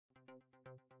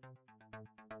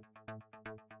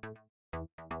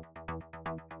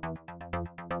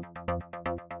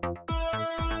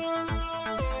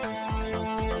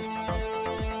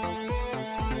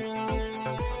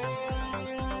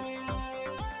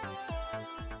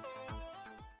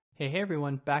Hey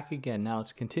everyone, back again. Now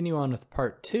let's continue on with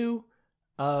part 2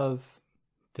 of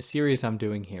the series I'm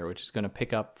doing here, which is going to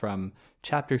pick up from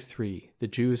chapter 3, The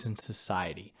Jews and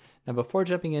Society. Now before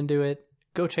jumping into it,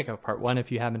 go check out part 1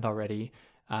 if you haven't already.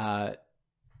 Follow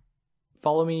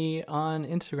me on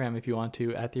Instagram if you want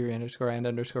to, at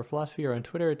theory_and_philosophy, or on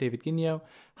Twitter at David Guigno.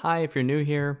 Hi, if you're new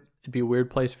here, it'd be a weird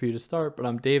place for you to start, but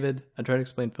I'm David. I try to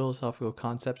explain philosophical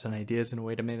concepts and ideas in a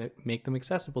way to make them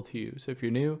accessible to you. So if you're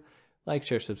new, like,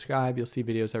 share, subscribe. You'll see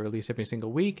videos I release every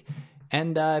single week.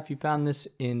 And if you found this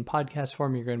in podcast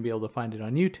form, you're going to be able to find it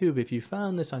on YouTube. If you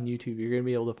found this on YouTube, you're going to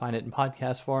be able to find it in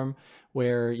podcast form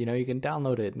where, you can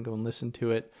download it and go and listen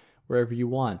to it wherever you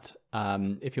want.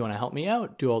 If you want to help me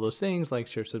out, do all those things, like,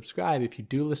 share, subscribe. If you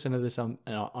do listen to this on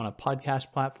a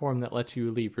podcast platform that lets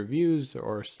you leave reviews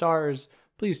or stars,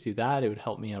 please do that. It would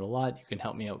help me out a lot. You can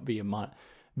help me out via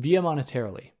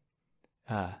monetarily.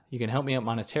 You can help me out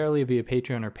monetarily via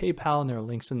Patreon or PayPal, and there are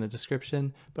links in the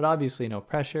description, but obviously no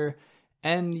pressure.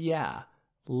 And yeah,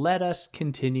 let us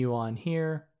continue on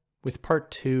here with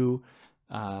part 2,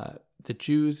 The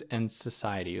Jews and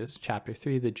Society. This is chapter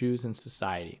 3, The Jews and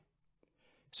Society.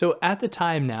 So at the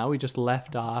time now, we just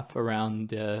left off around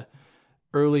the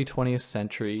early 20th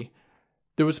century.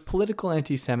 There was political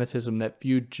anti-Semitism that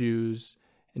viewed Jews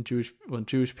and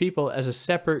Jewish people as a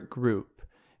separate group,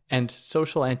 and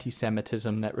social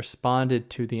anti-Semitism that responded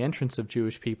to the entrance of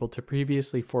Jewish people to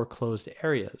previously foreclosed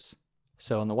areas.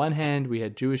 So on the one hand, we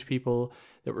had Jewish people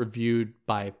that were viewed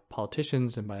by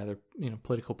politicians and by other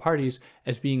political parties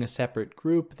as being a separate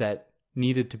group that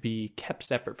needed to be kept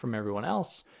separate from everyone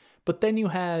else. But then you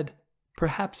had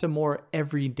perhaps a more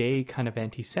everyday kind of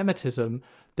anti-Semitism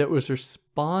that was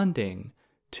responding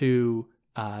to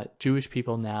Jewish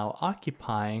people now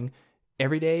occupying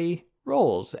everyday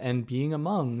roles and being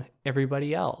among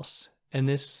everybody else. And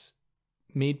this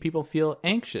made people feel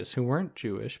anxious who weren't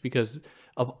Jewish because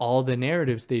of all the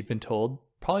narratives they'd been told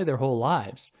probably their whole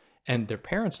lives and their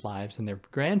parents' lives and their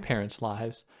grandparents'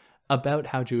 lives about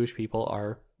how Jewish people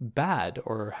are bad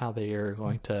or how they are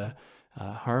going to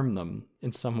harm them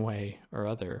in some way or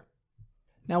other.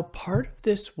 Now, part of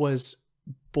this was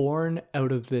born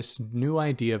out of this new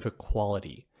idea of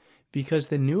equality, because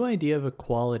the new idea of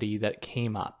equality that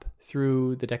came up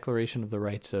through the Declaration of the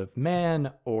Rights of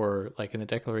Man, or like in the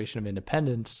Declaration of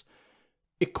Independence,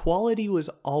 equality was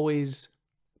always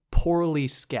poorly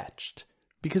sketched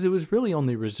because it was really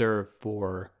only reserved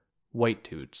for white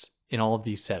dudes in all of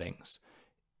these settings.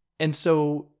 And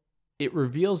so it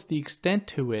reveals the extent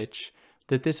to which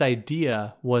that this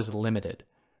idea was limited.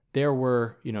 There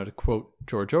were, to quote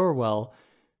George Orwell,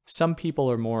 some people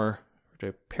are more,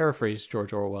 to paraphrase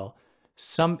George Orwell,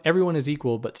 everyone is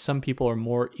equal, but some people are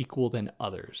more equal than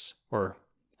others. Or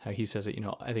how he says it,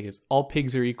 I think it's all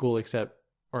pigs are equal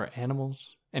or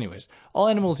animals. Anyways, all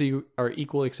animals are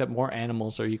equal except more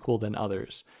animals are equal than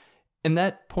others. And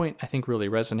that point, I think, really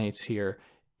resonates here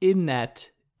in that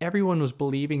everyone was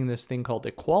believing in this thing called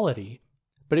equality,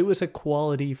 but it was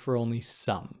equality for only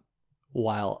some,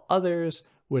 while others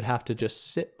would have to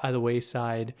just sit by the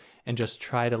wayside and just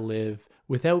try to live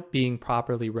without being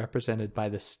properly represented by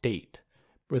the state,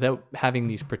 without having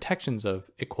these protections of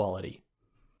equality.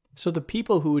 So the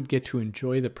people who would get to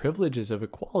enjoy the privileges of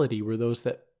equality were those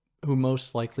who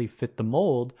most likely fit the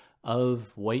mold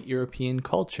of white European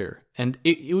culture. And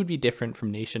it would be different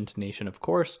from nation to nation, of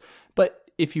course, but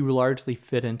if you largely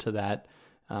fit into that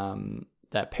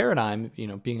paradigm,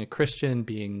 being a Christian,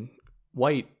 being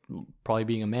white, probably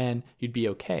being a man, you'd be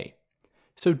okay.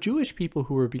 So Jewish people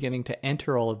who were beginning to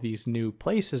enter all of these new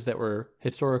places that were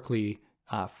historically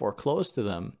foreclosed to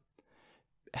them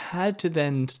had to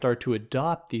then start to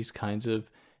adopt these kinds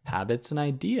of habits and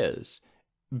ideas,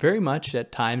 very much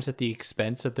at times at the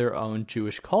expense of their own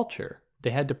Jewish culture.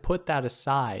 They had to put that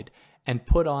aside and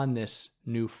put on this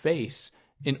new face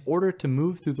in order to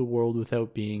move through the world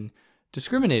without being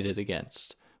discriminated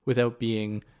against, without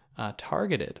being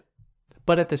targeted.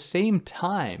 But at the same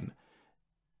time,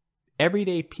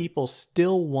 everyday people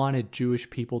still wanted Jewish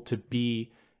people to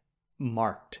be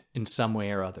marked in some way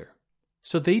or other.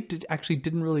 So they actually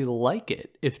didn't really like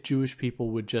it if Jewish people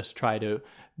would just try to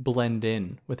blend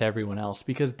in with everyone else,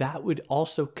 because that would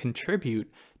also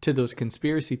contribute to those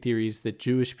conspiracy theories that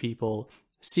Jewish people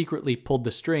secretly pulled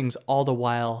the strings all the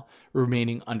while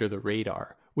remaining under the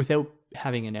radar without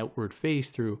having an outward face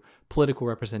through political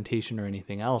representation or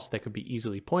anything else that could be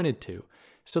easily pointed to.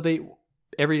 So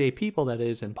everyday people, that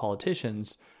is, and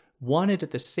politicians, wanted at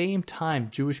the same time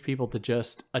Jewish people to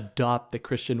just adopt the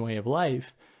Christian way of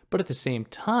life, but at the same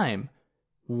time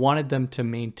wanted them to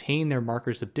maintain their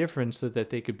markers of difference so that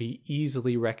they could be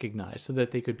easily recognized, so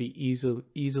that they could be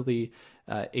easily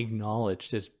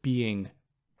acknowledged as being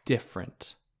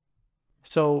different.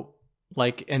 So,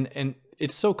 like, and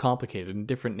it's so complicated, and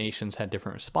different nations had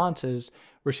different responses,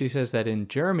 where she says that in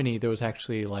Germany, there was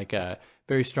actually like a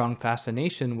very strong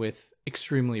fascination with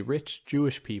extremely rich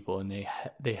Jewish people, and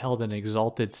they held an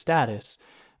exalted status.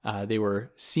 They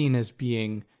were seen as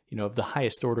being, of the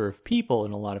highest order of people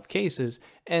in a lot of cases,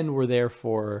 and were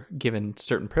therefore given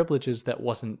certain privileges that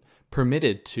wasn't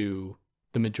permitted to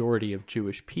the majority of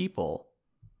Jewish people.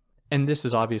 And this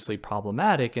is obviously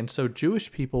problematic, and so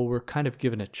Jewish people were kind of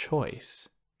given a choice.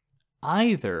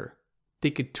 Either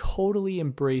they could totally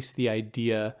embrace the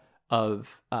idea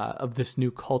of this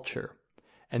new culture,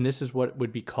 and this is what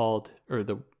would be called, or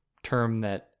the term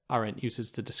that Arendt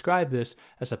uses to describe this,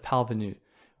 as a parvenu,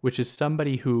 which is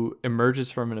somebody who emerges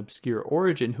from an obscure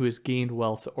origin who has gained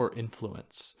wealth or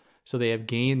influence. So they have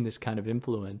gained this kind of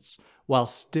influence while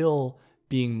still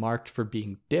being marked for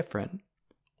being different.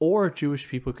 Or Jewish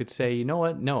people could say, you know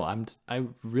what? No, I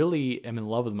really am in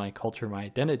love with my culture, my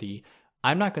identity.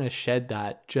 I'm not going to shed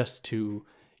that just to,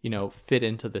 fit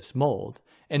into this mold.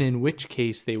 And in which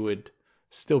case they would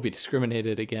still be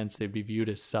discriminated against. They'd be viewed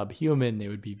as subhuman. They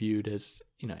would be viewed as,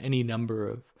 any number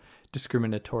of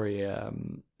discriminatory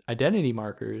identity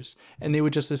markers. And they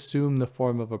would just assume the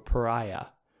form of a pariah.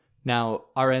 Now,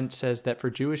 Arendt says that for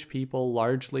Jewish people,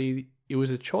 largely it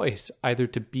was a choice either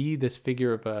to be this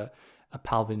figure of a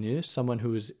parvenu, someone who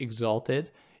was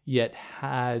exalted, yet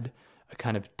had a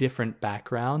kind of different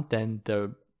background than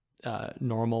the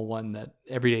normal one that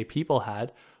everyday people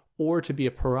had, or to be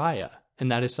a pariah.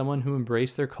 And that is someone who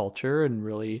embraced their culture and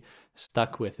really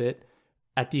stuck with it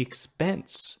at the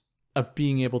expense of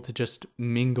being able to just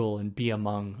mingle and be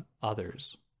among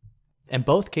others. And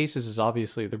both cases is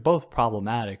obviously, they're both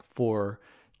problematic for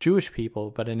Jewish people,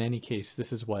 but in any case,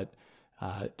 this is what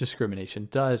discrimination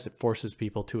does. It forces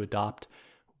people to adopt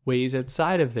ways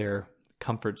outside of their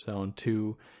comfort zone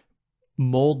to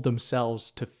mold themselves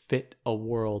to fit a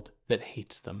world that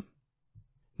hates them.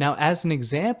 Now, as an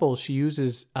example, she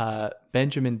uses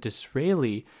Benjamin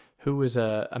Disraeli, who was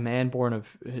a man born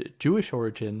of Jewish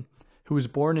origin, who was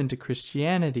born into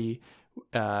Christianity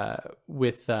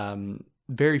with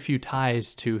very few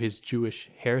ties to his Jewish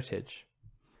heritage.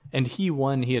 And he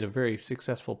had a very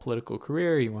successful political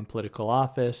career. He won political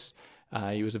office.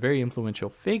 He was a very influential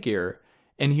figure.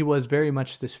 And he was very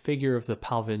much this figure of the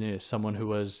parvenu, someone who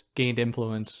was gained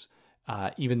influence,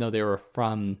 even though they were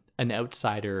from an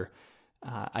outsider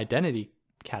identity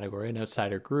category, an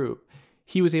outsider group.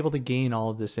 He was able to gain all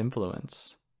of this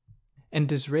influence. And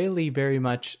Disraeli very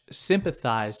much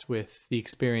sympathized with the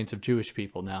experience of Jewish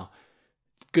people. Now,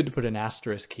 good to put an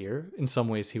asterisk here. In some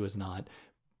ways, he was not.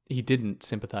 He didn't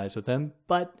sympathize with them,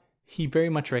 but he very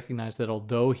much recognized that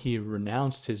although he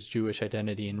renounced his Jewish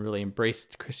identity and really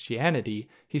embraced Christianity,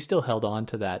 he still held on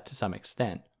to that to some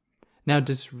extent. Now,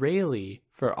 Disraeli,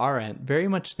 for Arendt, very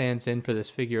much stands in for this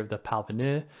figure of the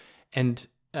parvenu, and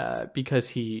because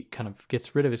he kind of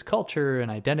gets rid of his culture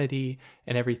and identity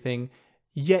and everything,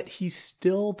 yet he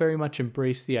still very much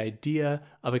embraced the idea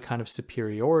of a kind of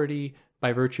superiority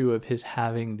by virtue of his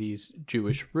having these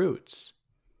Jewish roots.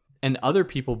 And other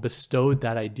people bestowed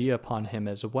that idea upon him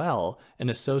as well, and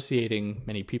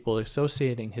many people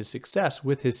associating his success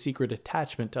with his secret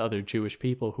attachment to other Jewish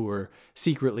people who were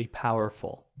secretly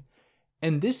powerful.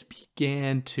 And this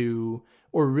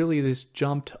this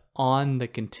jumped on the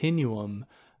continuum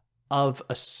of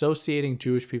associating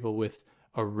Jewish people with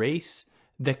a race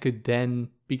that could then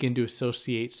begin to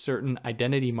associate certain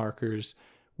identity markers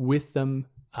with them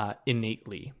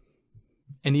innately.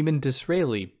 And even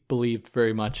Disraeli believed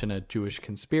very much in a Jewish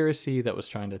conspiracy that was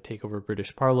trying to take over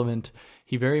British Parliament.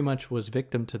 He very much was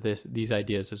victim to these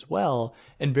ideas as well,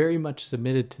 and very much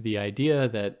submitted to the idea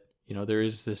that, there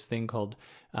is this thing called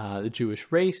the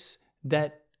Jewish race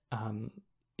that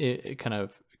it kind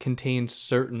of contains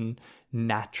certain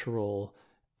natural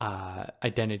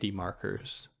identity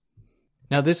markers.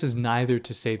 Now, this is neither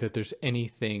to say that there's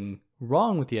anything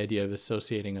wrong with the idea of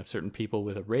associating of certain people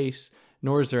with a race,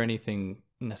 nor is there anything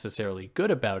necessarily good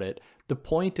about it. The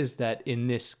point is that in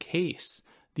this case,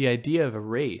 the idea of a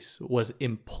race was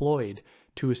employed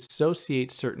to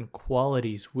associate certain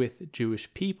qualities with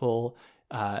Jewish people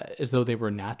as though they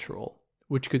were natural,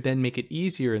 which could then make it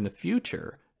easier in the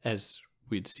future, as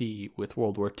we'd see with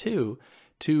World War II,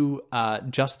 to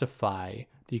justify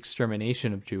the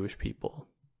extermination of Jewish people.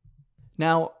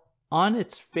 Now, on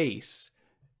its face,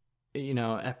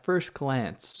 at first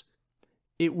glance,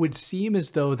 it would seem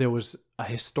as though there was a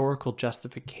historical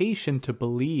justification to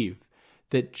believe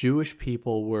that Jewish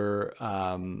people were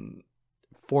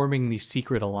forming these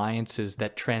secret alliances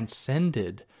that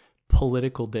transcended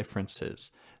political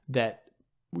differences, that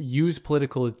use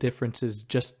political differences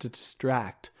just to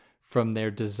distract from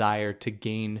their desire to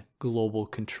gain global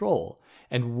control.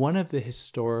 And one of the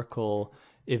historical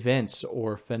events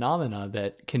or phenomena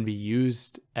that can be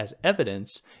used as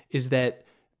evidence is that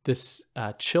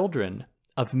the children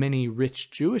of many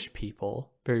rich Jewish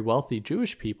people, very wealthy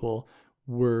Jewish people,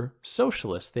 were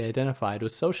socialists. They identified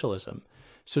with socialism.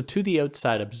 So to the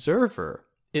outside observer,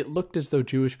 it looked as though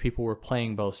Jewish people were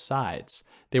playing both sides.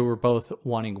 They were both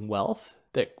wanting wealth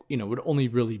that, would only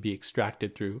really be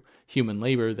extracted through human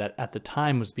labor that at the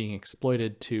time was being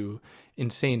exploited to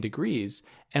insane degrees.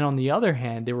 And on the other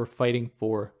hand, they were fighting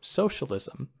for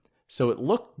socialism. So it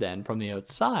looked then from the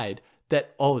outside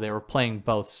that, they were playing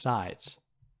both sides.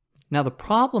 Now, the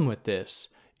problem with this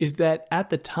is that at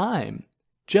the time,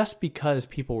 just because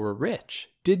people were rich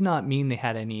did not mean they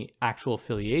had any actual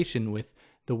affiliation with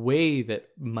the way that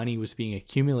money was being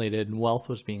accumulated and wealth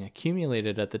was being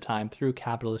accumulated at the time through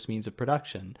capitalist means of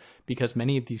production, because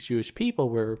many of these Jewish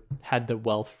people had the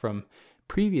wealth from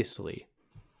previously.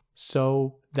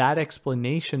 So that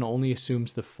explanation only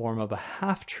assumes the form of a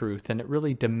half-truth, and it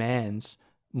really demands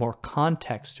more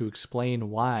context to explain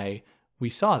why we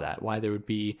saw that, why there would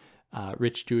be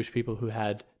rich Jewish people who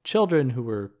had children who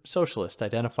were socialist,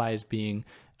 identify as being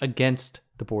against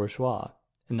the bourgeois.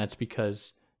 And that's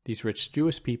because these rich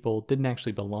Jewish people didn't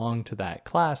actually belong to that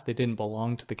class. They didn't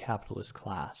belong to the capitalist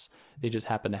class. They just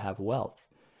happened to have wealth,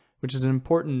 which is an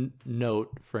important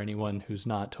note for anyone who's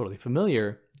not totally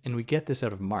familiar. And we get this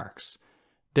out of Marx.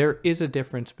 There is a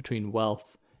difference between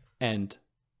wealth and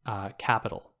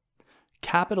capital.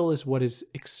 Capital is what is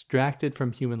extracted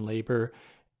from human labor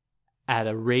at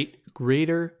a rate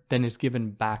greater than is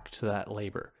given back to that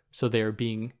labor. So they are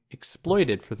being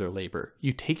exploited for their labor.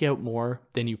 You take out more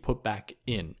than you put back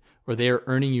in, or they are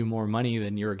earning you more money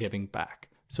than you're giving back.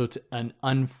 So it's an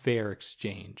unfair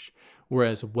exchange.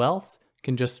 Whereas wealth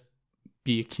can just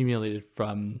be accumulated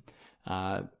from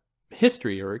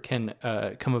history, or it can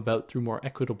come about through more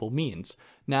equitable means.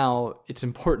 Now, it's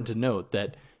important to note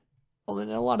that in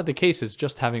a lot of the cases,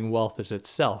 just having wealth is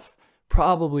itself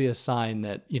probably a sign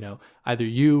that, either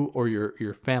you or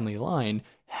your family line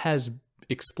has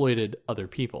exploited other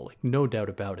people, like no doubt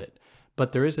about it.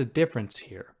 But there is a difference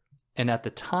here. And at the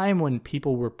time when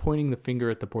people were pointing the finger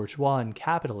at the bourgeois and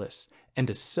capitalists and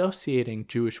associating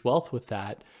Jewish wealth with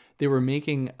that, they were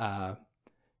making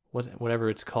whatever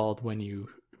it's called when you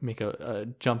make a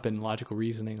jump in logical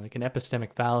reasoning, like an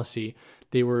epistemic fallacy.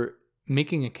 They were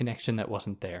making a connection that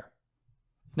wasn't there.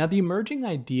 Now, the emerging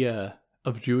idea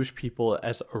of Jewish people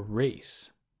as a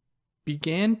race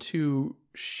began to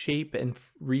shape and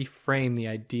reframe the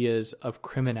ideas of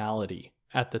criminality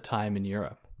at the time in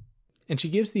Europe. And she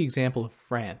gives the example of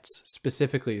France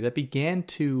specifically, that began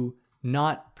to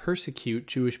not persecute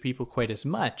Jewish people quite as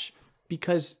much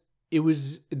because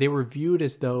they were viewed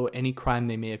as though any crime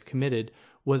they may have committed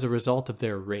was a result of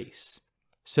their race.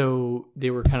 So they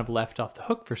were kind of left off the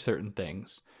hook for certain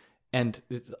things. And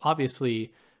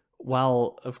obviously,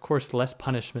 while of course less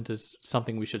punishment is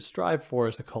something we should strive for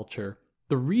as a culture,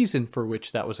 the reason for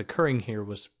which that was occurring here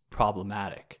was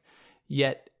problematic.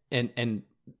 Yet, and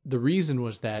the reason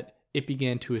was that it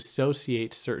began to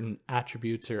associate certain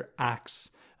attributes or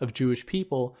acts of Jewish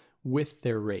people with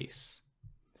their race.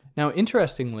 Now,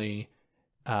 interestingly,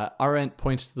 Arendt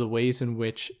points to the ways in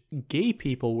which gay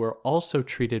people were also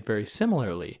treated very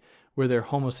similarly, where their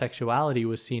homosexuality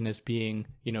was seen as being,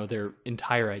 their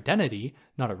entire identity,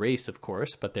 not a race, of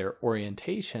course, but their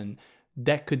orientation,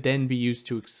 that could then be used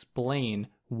to explain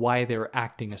why they're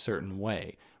acting a certain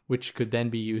way, which could then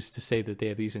be used to say that they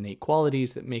have these innate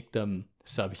qualities that make them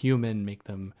subhuman, make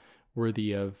them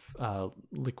worthy of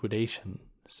liquidation,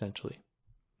 essentially.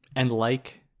 And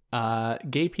like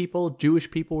gay people, Jewish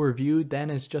people were viewed then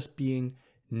as just being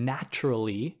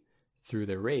naturally, through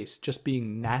their race, just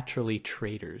being naturally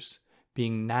traitors,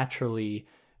 being naturally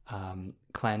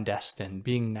clandestine,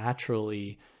 being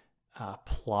naturally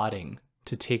plotting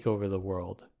to take over the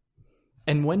world.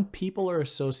 And when people are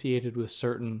associated with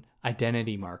certain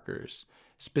identity markers,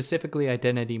 specifically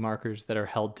identity markers that are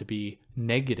held to be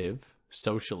negative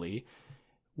socially,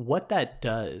 what that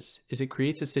does is it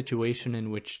creates a situation in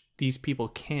which these people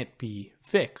can't be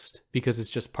fixed because it's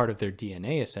just part of their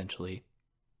DNA, essentially.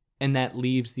 And that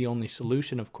leaves the only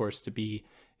solution, of course, to be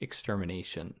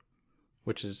extermination,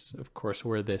 which is, of course,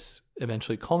 where this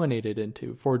eventually culminated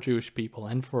into for Jewish people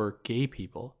and for gay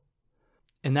people.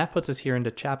 And that puts us here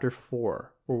into chapter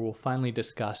 4, where we'll finally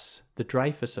discuss the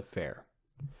Dreyfus affair.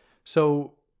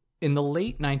 So In the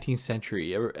late 19th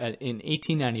century, in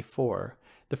 1894,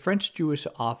 the French Jewish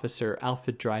officer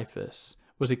Alfred Dreyfus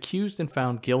was accused and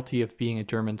found guilty of being a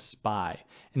German spy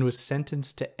and was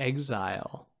sentenced to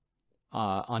exile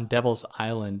on Devil's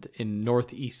Island in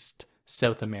northeast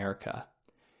South America.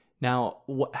 Now,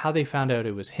 how they found out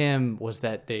it was him was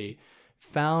that they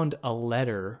found a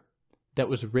letter that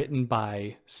was written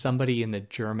by somebody in the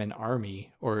German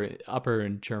army or upper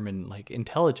German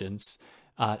intelligence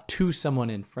to someone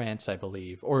in France, I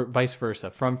believe, or vice versa,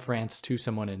 from France to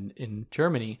someone in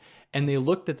Germany. And they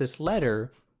looked at this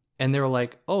letter and they were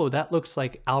like, oh, that looks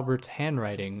like Albert's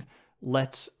handwriting.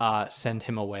 Let's send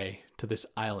him away to this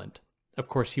island. Of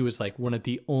course, he was like one of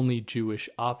the only Jewish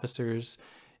officers.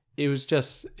 It was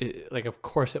just of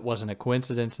course, it wasn't a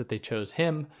coincidence that they chose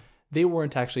him. They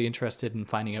weren't actually interested in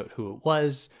finding out who it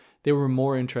was. They were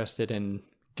more interested in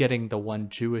getting the one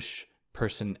Jewish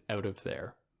person out of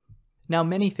there. Now,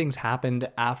 many things happened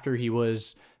after he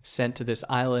was sent to this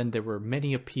island. There were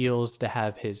many appeals to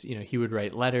have his, he would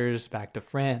write letters back to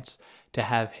France to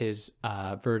have his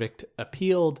verdict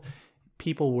appealed.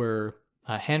 People were,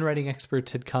 handwriting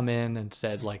experts had come in and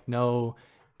said, no,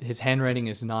 his handwriting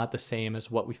is not the same as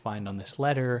what we find on this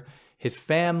letter. His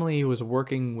family was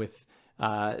working with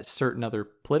certain other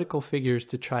political figures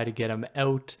to try to get him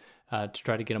out, to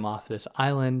try to get him off this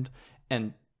island.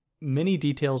 And many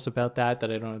details about that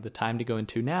I don't have the time to go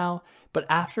into now. But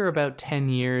after about 10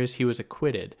 years, he was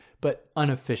acquitted, but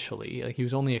unofficially. He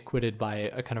was only acquitted by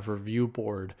a kind of review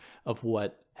board of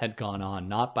what had gone on,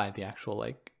 not by the actual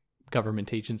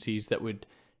government agencies that would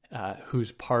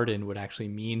whose pardon would actually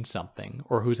mean something,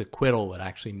 or whose acquittal would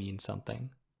actually mean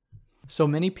something. So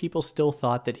many people still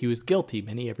thought that he was guilty,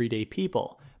 many everyday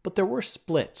people, but there were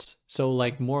splits. So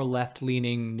more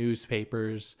left-leaning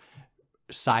newspapers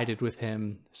sided with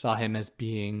him, saw him as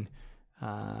being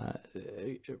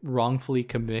wrongfully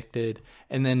convicted,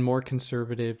 and then more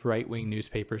conservative right-wing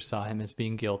newspapers saw him as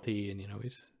being guilty, and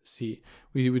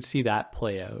we would see that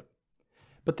play out.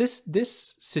 But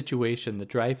this situation, the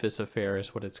Dreyfus Affair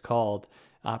is what it's called,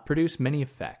 produced many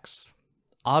effects.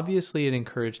 Obviously, it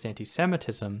encouraged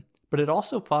anti-Semitism, but it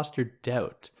also fostered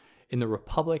doubt in the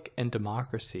republic and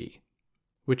democracy,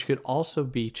 which could also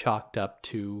be chalked up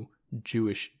to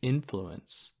Jewish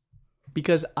influence.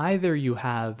 Because either you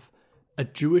have a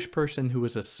Jewish person who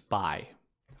was a spy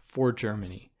for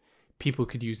Germany, people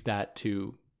could use that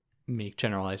to make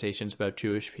generalizations about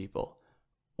Jewish people,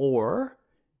 or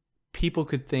people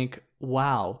could think,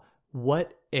 wow,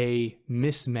 what a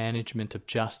mismanagement of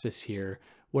justice here.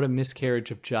 What a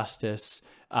miscarriage of justice.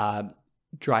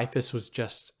 Dreyfus was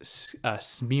just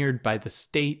smeared by the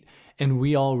state, and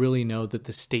we all really know that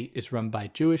the state is run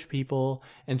by Jewish people,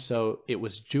 and so it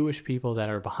was Jewish people that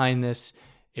are behind this.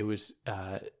 It was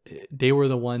they were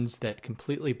the ones that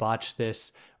completely botched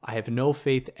this. I have no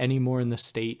faith anymore in the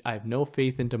state. I have no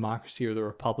faith in democracy or the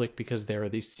republic because there are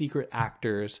these secret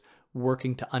actors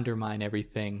working to undermine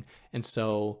everything, and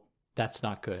so that's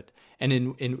not good. And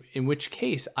in which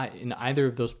case, in either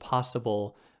of those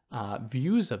possible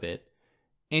views of it,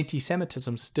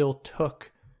 anti-Semitism still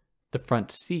took the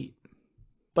front seat.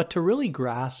 But to really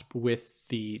grasp with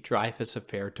the Dreyfus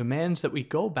Affair demands that we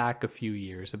go back a few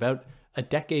years, about a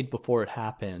decade before it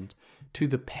happened, to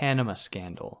the Panama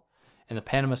Scandal. And the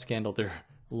Panama Scandal, there are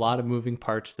a lot of moving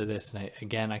parts to this,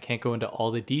 and I can't go into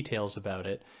all the details about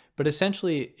it, but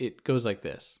essentially it goes like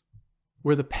this.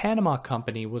 Where the Panama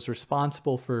Company was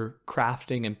responsible for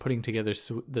crafting and putting together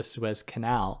the Suez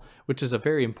Canal, which is a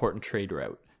very important trade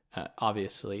route,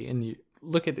 obviously. And you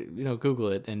look at it, Google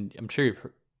it, and I'm sure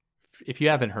if you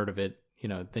haven't heard of it,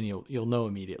 then you'll know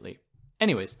immediately.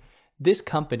 Anyways, this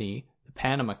company, the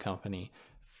Panama Company,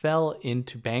 fell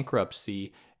into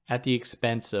bankruptcy at the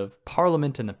expense of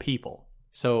Parliament and the people.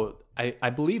 So I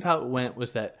believe how it went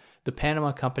was that the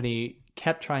Panama Company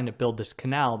kept trying to build this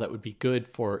canal that would be good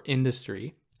for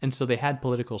industry. And so they had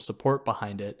political support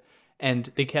behind it. And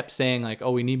they kept saying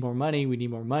oh, we need more money, we need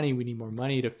more money, we need more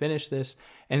money to finish this.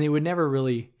 And they would never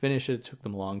really finish it. It took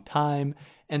them a long time.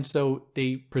 And so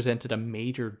they presented a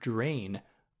major drain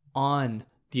on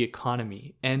the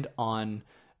economy and on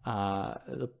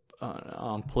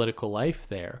political life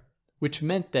there, which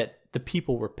meant that the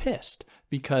people were pissed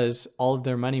because all of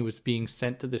their money was being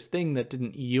sent to this thing that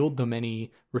didn't yield them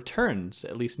any returns,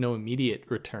 at least no immediate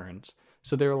returns.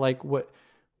 So they were like,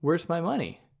 where's my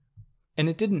money? And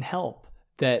it didn't help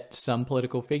that some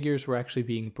political figures were actually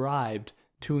being bribed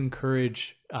to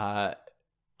encourage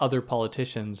other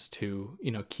politicians to,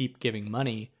 keep giving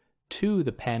money to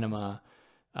the Panama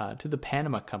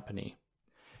Company.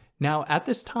 Now, at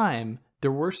this time,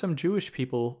 there were some Jewish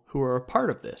people who were a part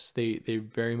of this. They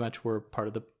very much were part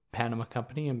of the Panama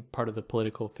Company and part of the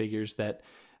political figures that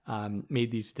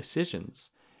made these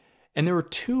decisions. And there were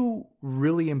two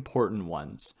really important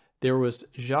ones. There was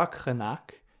Jacques Hannah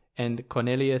and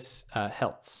Cornelius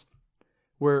Heltz,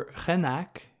 where Hannah,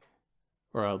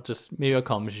 or maybe I'll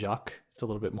call him Jacques, it's a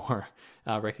little bit more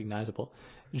recognizable.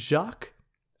 Jacques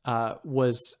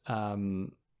was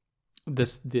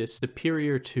the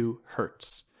superior to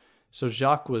Hertz. So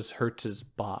Jacques was Hertz's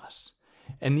boss.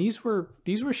 And these were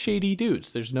shady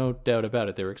dudes. There's no doubt about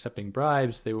it. They were accepting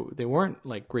bribes. They weren't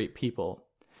like great people.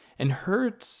 And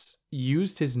Hertz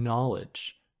used his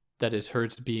knowledge, that is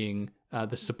Hertz being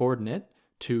the subordinate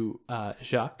to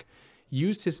Jacques,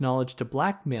 used his knowledge to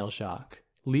blackmail Jacques,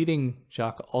 leading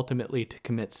Jacques ultimately to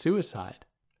commit suicide.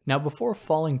 Now, before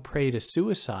falling prey to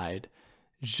suicide,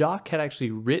 Jacques had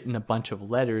actually written a bunch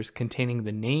of letters containing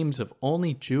the names of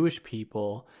only Jewish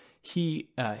people he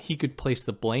could place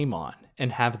the blame on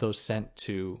and have those sent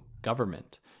to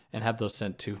government and have those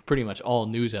sent to pretty much all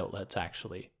news outlets,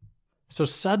 actually. So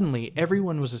suddenly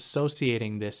everyone was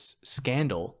associating this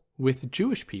scandal with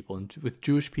Jewish people and with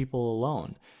Jewish people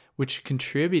alone, which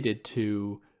contributed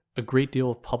to a great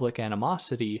deal of public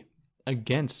animosity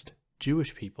against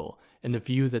Jewish people and the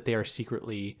view that they are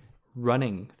secretly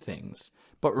running things.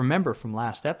 But remember from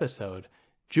last episode,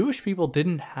 Jewish people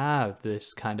didn't have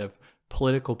this kind of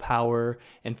political power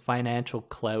and financial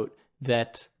clout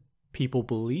that people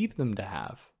believed them to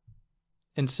have.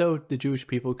 And so the Jewish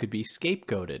people could be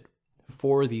scapegoated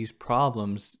for these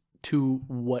problems to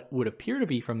what would appear to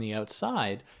be from the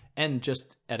outside, and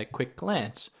just at a quick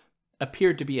glance,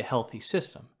 appeared to be a healthy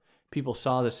system. People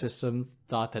saw the system,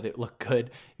 thought that it looked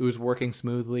good, it was working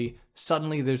smoothly.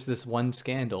 Suddenly there's this one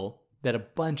scandal that a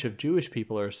bunch of Jewish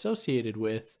people are associated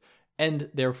with, and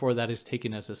therefore that is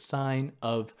taken as a sign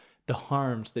of the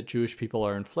harms that Jewish people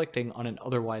are inflicting on an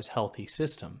otherwise healthy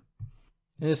system.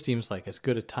 And this seems like as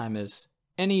good a time as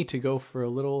any to go for a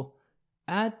little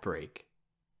ad break.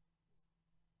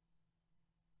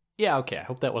 Yeah, okay, I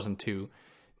hope that wasn't too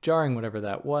jarring, whatever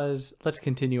that was. Let's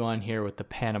continue on here with the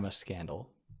Panama scandal.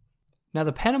 Now,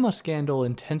 the Panama scandal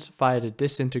intensified a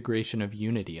disintegration of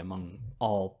unity among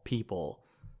all people,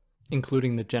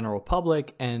 including the general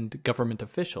public and government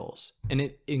officials, and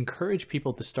it encouraged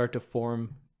people to start to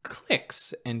form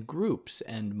cliques and groups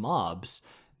and mobs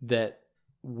that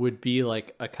would be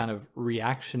like a kind of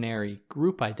reactionary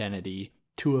group identity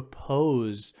to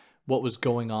oppose what was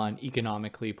going on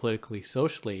economically, politically,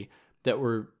 socially, they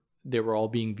were all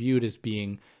being viewed as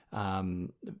being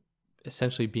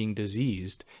essentially being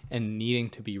diseased and needing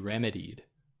to be remedied.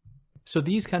 So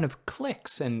these kind of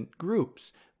cliques and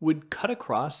groups would cut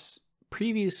across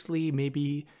previously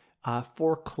maybe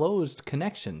foreclosed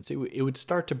connections. It would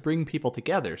start to bring people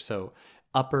together. So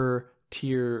upper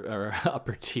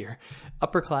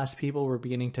class people were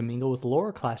beginning to mingle with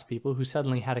lower class people who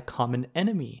suddenly had a common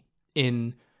enemy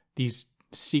in these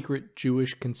secret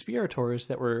Jewish conspirators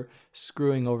that were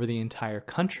screwing over the entire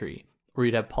country. Or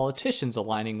you'd have politicians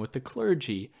aligning with the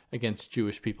clergy against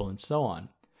Jewish people and so on.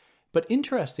 But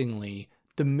interestingly,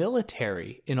 the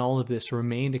military in all of this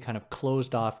remained a kind of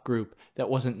closed off group that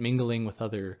wasn't mingling with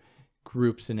other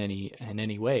groups in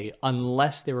any way,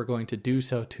 unless they were going to do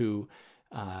so to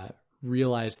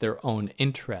realize their own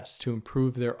interests, to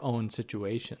improve their own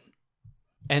situation.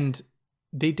 And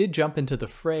they did jump into the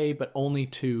fray, but only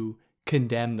to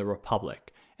condemn the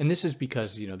Republic. And this is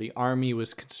because, the army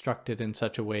was constructed in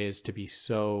such a way as to be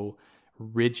so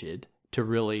rigid, to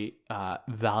really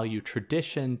value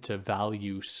tradition, to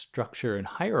value structure and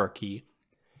hierarchy,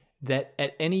 that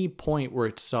at any point where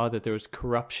it saw that there was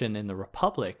corruption in the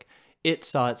Republic, it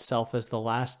saw itself as the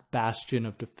last bastion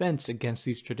of defense against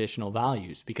these traditional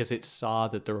values, because it saw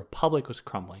that the Republic was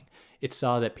crumbling. It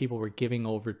saw that people were giving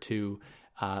over to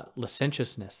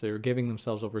licentiousness. They were giving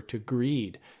themselves over to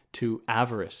greed, to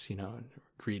avarice.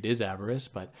 Greed is avarice,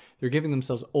 but they're giving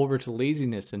themselves over to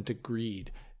laziness and to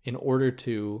greed in order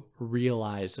to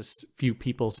realize a few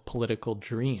people's political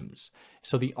dreams.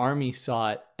 So the army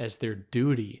saw it as their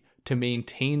duty to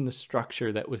maintain the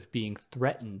structure that was being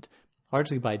threatened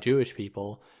largely by Jewish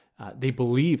people. They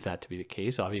believed that to be the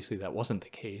case. Obviously, that wasn't the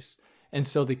case. And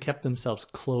so they kept themselves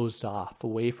closed off,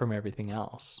 away from everything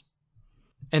else.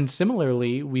 And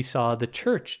similarly, we saw the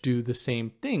church do the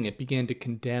same thing. It began to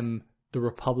condemn the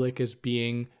Republic as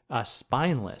being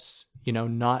spineless,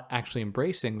 not actually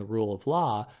embracing the rule of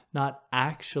law, not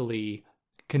actually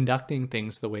conducting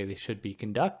things the way they should be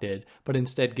conducted, but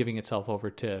instead giving itself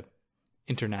over to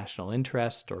international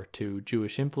interest or to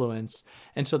Jewish influence.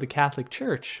 And so the Catholic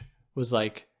Church was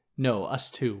like, no, us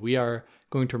too. We are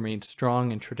going to remain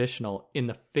strong and traditional in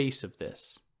the face of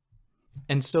this.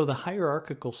 And so the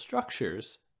hierarchical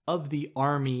structures of the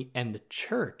army and the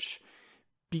church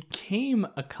became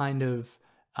a kind of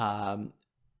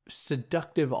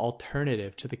seductive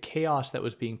alternative to the chaos that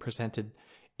was being presented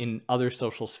in other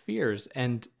social spheres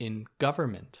and in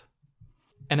government.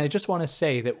 And I just want to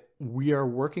say that we are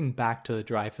working back to the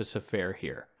Dreyfus affair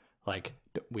here. Like,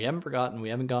 we haven't forgotten, we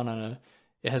haven't gone on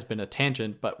it has been a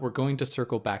tangent, but we're going to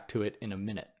circle back to it in a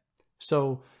minute.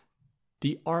 So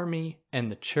the army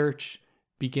and the church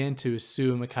began to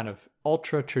assume a kind of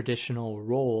ultra-traditional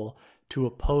role to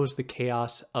oppose the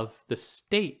chaos of the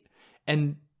state.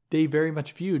 And they very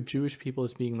much viewed Jewish people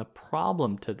as being the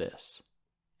problem to this.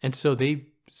 And so they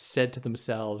said to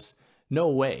themselves, no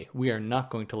way, we are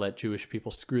not going to let Jewish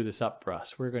people screw this up for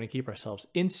us. We're going to keep ourselves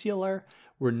insular.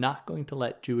 We're not going to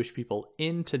let Jewish people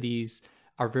into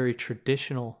our very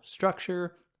traditional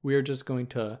structure. We are just going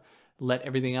to let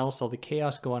everything else, all the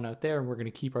chaos go on out there, and we're going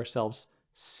to keep ourselves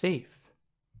safe.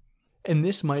 And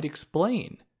this might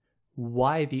explain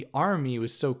why the army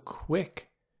was so quick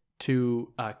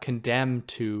to condemn,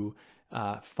 to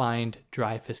find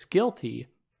Dreyfus guilty,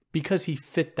 because he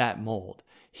fit that mold.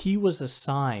 He was a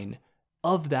sign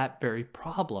of that very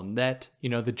problem that,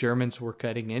 the Germans were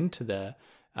getting into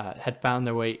had found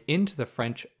their way into the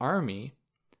French army.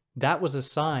 That was a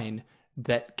sign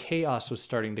that chaos was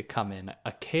starting to come in,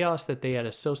 a chaos that they had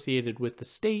associated with the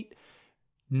state.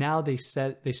 Now they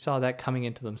saw that coming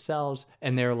into themselves,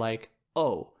 and they're like,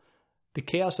 oh, the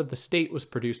chaos of the state was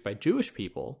produced by Jewish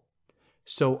people,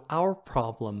 so our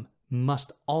problem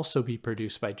must also be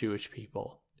produced by Jewish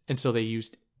people. And so they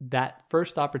used that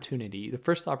first opportunity, the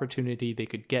first opportunity they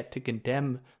could get to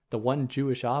condemn the one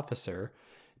Jewish officer,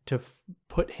 to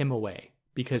put him away,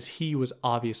 because he was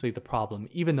obviously the problem.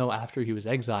 Even though after he was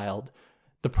exiled,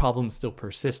 the problem still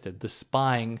persisted. The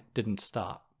spying didn't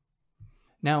stop.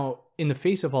 Now, in the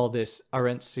face of all this,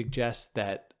 Arendt suggests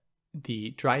that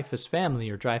the Dreyfus family,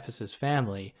 or Dreyfus's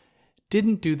family,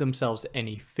 didn't do themselves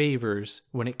any favors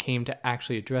when it came to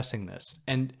actually addressing this.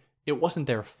 And it wasn't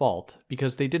their fault,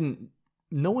 because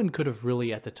no one could have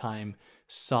really at the time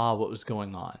saw what was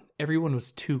going on. Everyone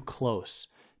was too close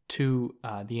to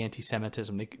the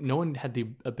anti-Semitism. No one had the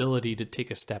ability to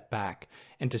take a step back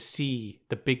and to see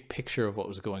the big picture of what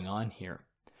was going on here.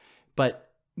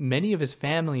 But many of his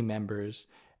family members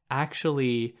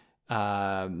actually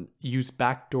used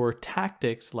backdoor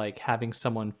tactics, like having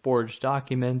someone forge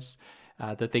documents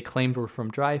that they claimed were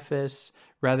from Dreyfus,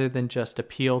 rather than just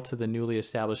appeal to the newly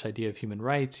established idea of human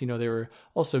rights. They were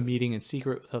also meeting in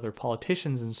secret with other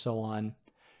politicians and so on,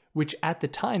 which at the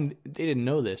time, they didn't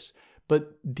know this,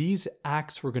 but these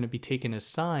acts were going to be taken as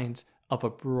signs of a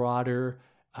broader,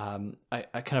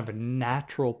 a kind of a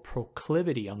natural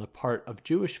proclivity on the part of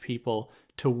Jewish people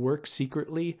to work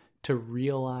secretly, to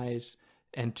realize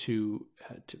and to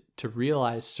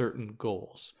realize certain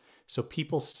goals. So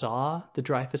people saw the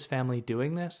Dreyfus family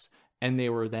doing this, and they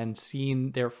were then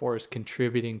seen, therefore, as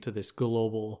contributing to this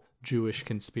global Jewish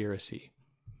conspiracy,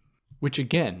 which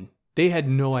again, they had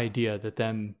no idea that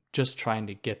them just trying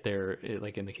to get their,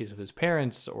 like in the case of his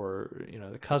parents or,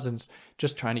 the cousins,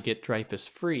 just trying to get Dreyfus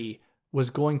free was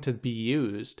going to be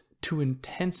used to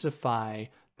intensify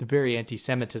the very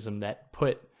anti-Semitism that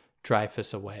put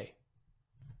Dreyfus away.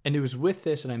 And it was with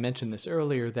this, and I mentioned this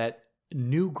earlier, that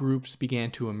new groups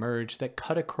began to emerge that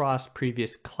cut across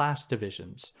previous class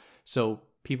divisions. So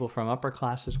people from upper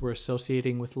classes were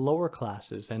associating with lower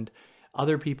classes, and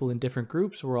other people in different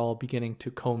groups were all beginning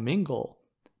to commingle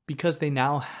because they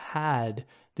now had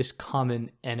this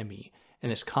common enemy.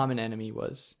 And this common enemy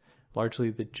was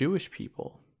largely the Jewish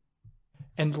people.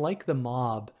 And like the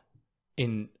mob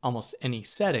in almost any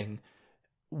setting,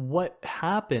 what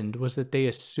happened was that they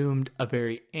assumed a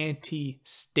very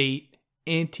anti-state,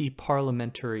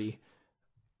 anti-parliamentary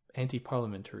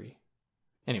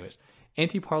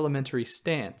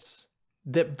stance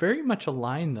that very much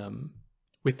aligned them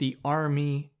with the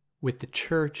army, with the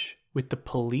church, with the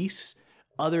police,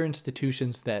 other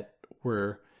institutions that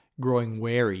were growing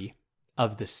wary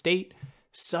of the state.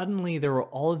 Suddenly there were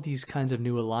all of these kinds of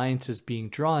new alliances being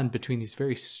drawn between these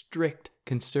very strict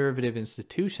conservative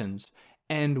institutions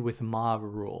and with mob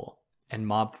rule and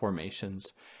mob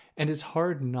formations. And it's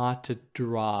hard not to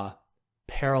draw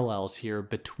parallels here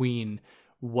between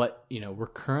what we're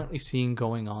currently seeing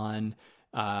going on,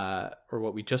 or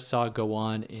what we just saw go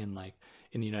on in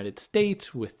the United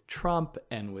States with Trump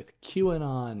and with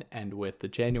QAnon and with the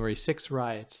January 6th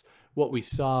riots, what we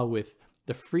saw with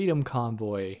the Freedom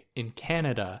Convoy in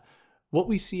Canada. What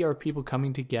we see are people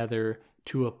coming together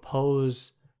to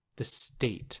oppose the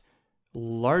state,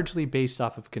 largely based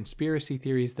off of conspiracy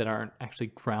theories that aren't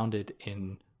actually grounded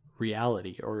in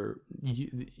reality, or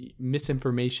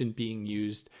misinformation being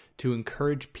used to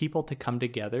encourage people to come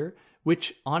together,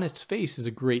 which on its face is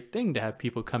a great thing to have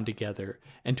people come together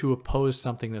and to oppose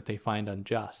something that they find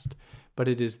unjust. But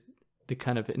it is the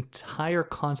kind of entire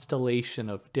constellation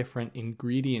of different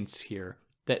ingredients here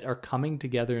that are coming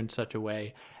together in such a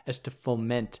way as to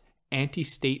foment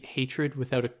anti-state hatred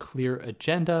without a clear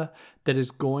agenda that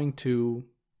is going to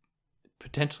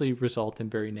potentially result in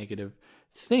very negative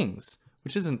things,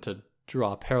 which isn't to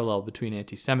draw a parallel between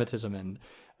anti-Semitism and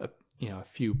a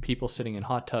few people sitting in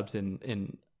hot tubs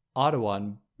in Ottawa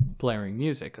and blaring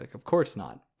music. Like, of course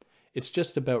not. It's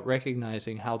just about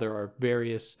recognizing how there are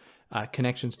various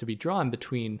connections to be drawn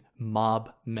between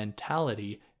mob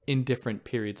mentality in different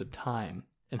periods of time,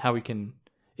 and how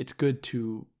it's good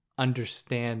to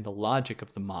understand the logic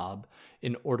of the mob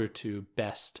in order to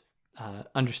best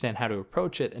understand how to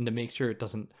approach it, and to make sure it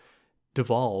doesn't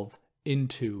devolve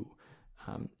into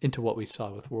what we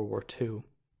saw with World War II,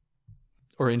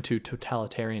 or into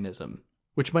totalitarianism,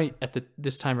 which might,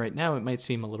 this time right now, it might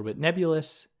seem a little bit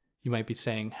nebulous. You might be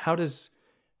saying, how does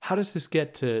this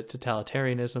get to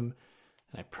totalitarianism? And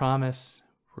I promise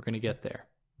we're going to get there.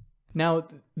 Now,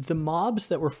 the mobs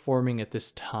that were forming at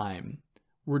this time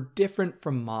were different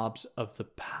from mobs of the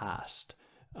past.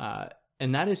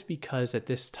 And that is because at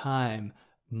this time,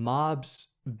 mobs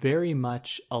very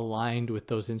much aligned with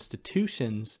those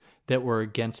institutions that were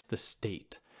against the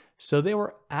state. So they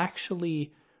were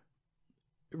actually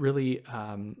really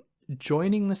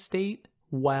joining the state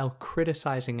while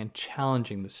criticizing and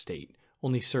challenging the state,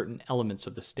 only certain elements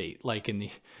of the state, like in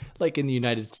the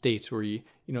United States, where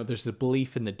there's a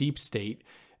belief in the deep state,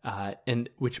 and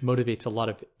which motivates a lot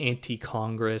of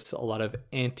anti-Congress, a lot of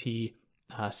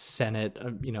anti-Senate,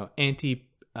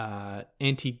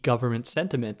 anti-government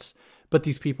sentiments. But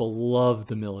these people love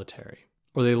the military,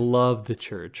 or they love the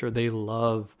church, or they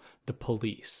love the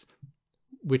police,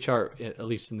 which are, at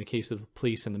least in the case of the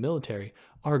police and the military,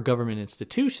 are government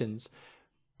institutions,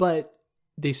 but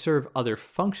they serve other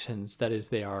functions. That is,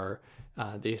 they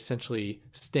essentially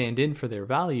stand in for their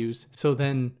values, so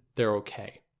then they're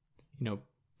okay.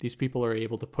 These people are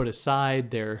able to put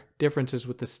aside their differences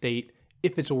with the state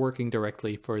if it's working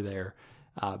directly for their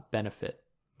benefit.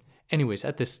 Anyways,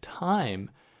 at this time,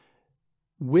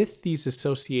 with these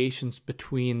associations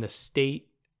between the state,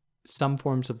 some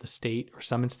forms of the state, or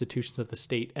some institutions of the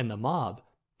state, and the mob,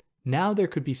 now there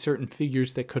could be certain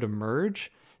figures that could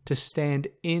emerge to stand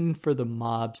in for the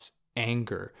mob's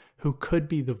anger, who could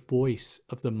be the voice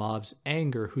of the mob's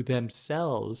anger, who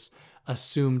themselves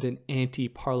assumed an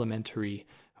anti-parliamentary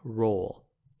role.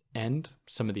 And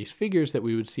some of these figures that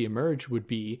we would see emerge would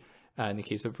be, in the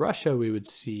case of Russia, we would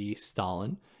see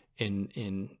Stalin.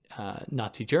 In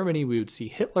Nazi Germany, we would see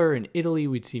Hitler. In Italy,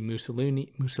 we'd see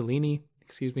Mussolini,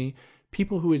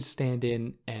 people who would stand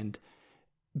in and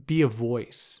be a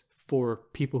voice for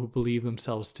people who believe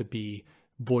themselves to be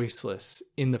voiceless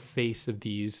in the face of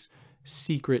these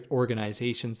secret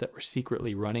organizations that were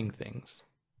secretly running things.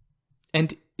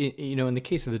 And, in the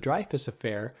case of the Dreyfus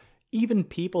affair, even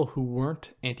people who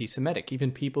weren't anti-Semitic,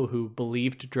 even people who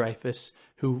believed Dreyfus,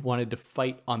 who wanted to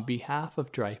fight on behalf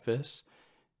of Dreyfus,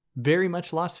 very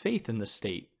much lost faith in the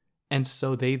state. And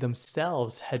so they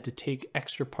themselves had to take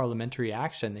extra parliamentary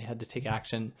action. They had to take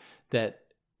action that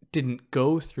didn't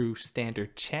go through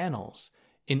standard channels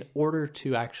in order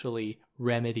to actually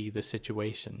remedy the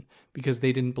situation, because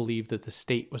they didn't believe that the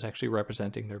state was actually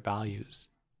representing their values.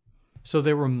 So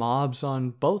there were mobs on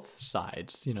both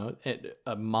sides,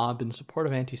 a mob in support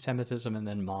of anti-Semitism, and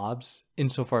then mobs,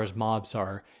 insofar as mobs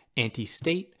are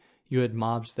anti-state, you had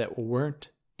mobs that weren't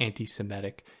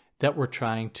anti-Semitic that were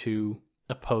trying to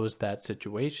oppose that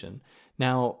situation.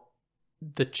 Now,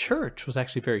 the church was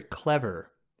actually very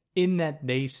clever in that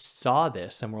they saw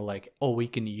this and were like, oh, we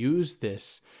can use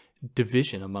this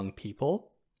division among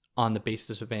people on the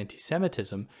basis of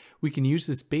anti-Semitism. We can use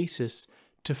this basis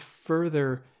to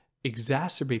further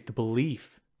exacerbate the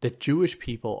belief that Jewish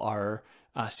people are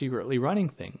secretly running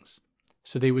things.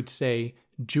 So they would say,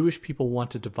 Jewish people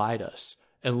want to divide us,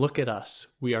 and look at us,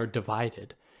 we are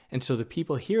divided. And so the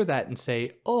people hear that and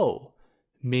say, oh,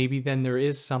 maybe then there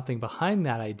is something behind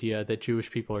that idea that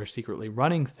Jewish people are secretly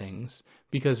running things,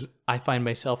 because I find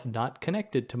myself not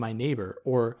connected to my neighbor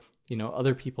or,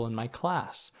 other people in my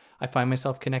class. I find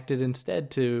myself connected instead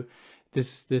to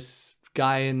this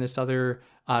guy in this other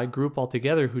group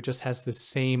altogether who just has the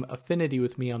same affinity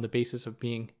with me on the basis of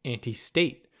being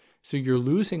anti-state. So you're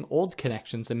losing old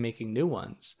connections and making new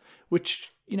ones, which,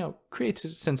 creates a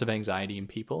sense of anxiety in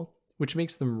people, which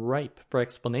makes them ripe for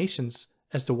explanations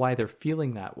as to why they're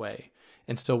feeling that way.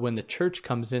 And so when the church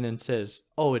comes in and says,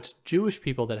 oh, it's Jewish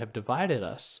people that have divided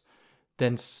us,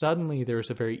 then suddenly there's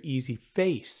a very easy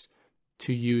face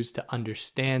to use to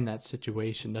understand that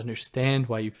situation, to understand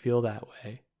why you feel that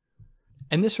way.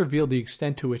 And this revealed the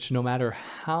extent to which, no matter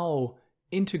how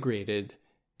integrated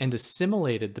and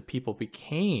assimilated the people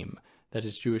became, that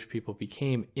is, Jewish people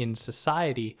became in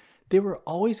society, they were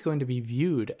always going to be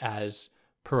viewed as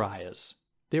pariahs.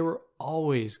 They were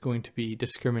always going to be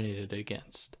discriminated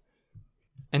against.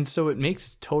 And so it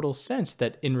makes total sense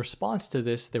that in response to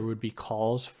this, there would be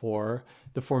calls for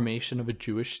the formation of a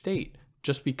Jewish state,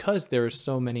 just because there are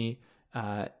so many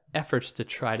efforts to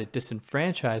try to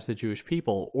disenfranchise the Jewish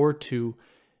people or to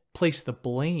place the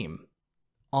blame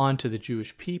onto the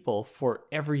Jewish people for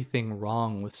everything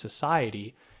wrong with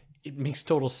society. It makes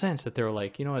total sense that they're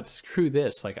like, you know what, screw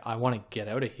this. Like, I want to get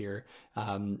out of here,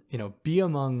 be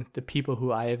among the people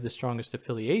who I have the strongest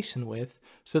affiliation with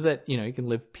so that, you can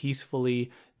live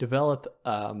peacefully, develop,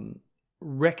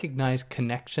 recognize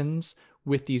connections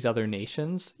with these other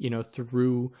nations,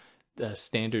 through the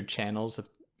standard channels of,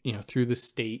 through the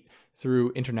state,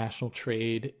 through international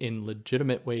trade in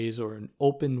legitimate ways or in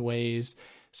open ways.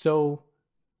 So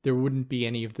there wouldn't be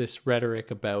any of this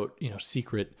rhetoric about,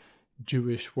 secret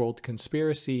Jewish world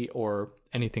conspiracy or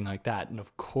anything like that. And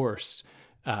of course,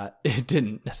 it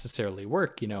didn't necessarily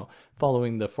work.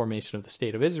 Following the formation of the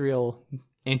State of Israel,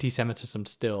 anti-Semitism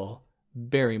still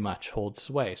very much holds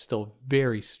sway, still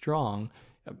very strong,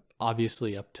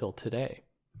 obviously up till today.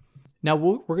 Now,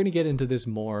 we're going to get into this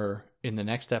more in the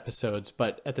next episodes,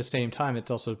 but at the same time,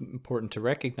 it's also important to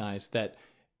recognize that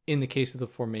in the case of the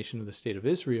formation of the State of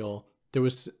Israel, there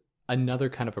was another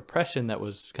kind of oppression that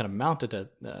was kind of mounted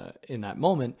in that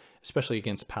moment, especially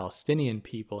against Palestinian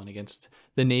people and against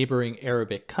the neighboring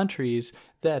Arabic countries,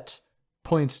 that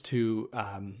points to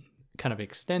kind of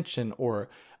extension or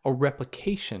a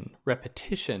repetition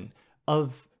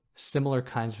of similar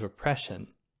kinds of oppression,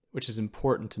 which is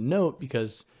important to note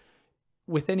because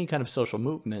with any kind of social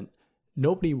movement,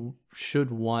 nobody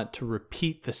should want to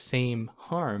repeat the same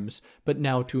harms, but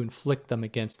now to inflict them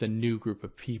against a new group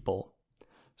of people.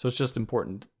 So it's just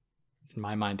important, in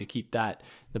my mind, to keep that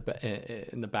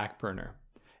in the back burner.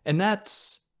 And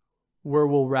that's where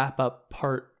we'll wrap up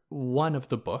part 1 of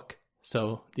the book.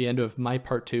 So the end of my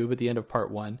part 2, but the end of part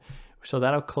 1. So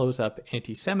that'll close up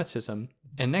anti-Semitism.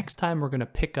 And next time we're going to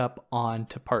pick up on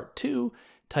to part 2,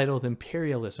 titled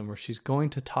Imperialism, where she's going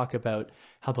to talk about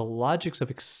how the logics of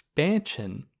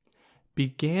expansion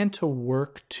began to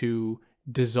work to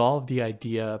dissolve the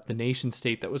idea of the nation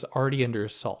state that was already under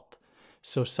assault.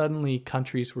 So suddenly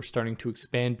countries were starting to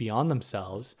expand beyond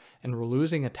themselves and were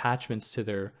losing attachments to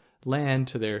their land,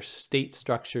 to their state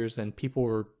structures, and people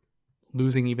were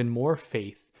losing even more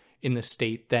faith in the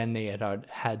state than they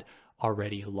had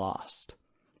already lost.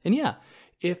 And yeah,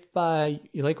 if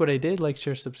you like what I did, like,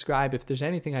 share, subscribe. If there's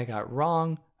anything I got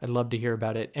wrong, I'd love to hear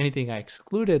about it. Anything I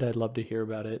excluded, I'd love to hear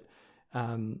about it.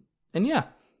 And yeah,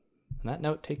 on that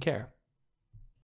note, take care.